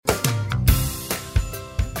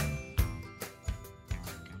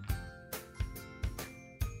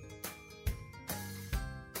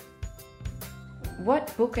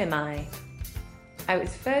What book am I? I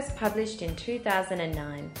was first published in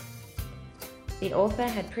 2009. The author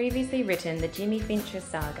had previously written the Jimmy Fincher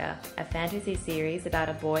Saga, a fantasy series about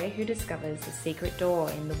a boy who discovers a secret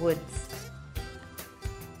door in the woods.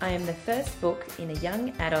 I am the first book in a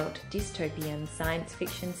young adult dystopian science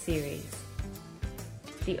fiction series.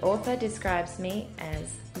 The author describes me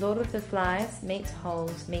as Lord of the Flies meets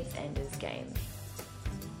Holes meets Ender's Game.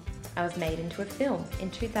 I was made into a film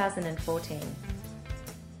in 2014.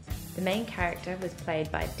 The main character was played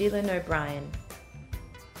by Dylan O'Brien.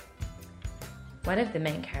 One of the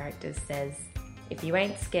main characters says, "If you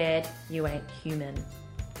ain't scared, you ain't human."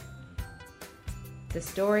 The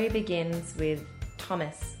story begins with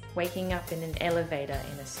Thomas waking up in an elevator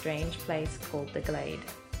in a strange place called the Glade.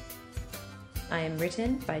 I am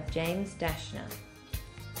written by James Dashner.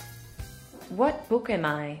 What book am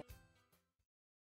I?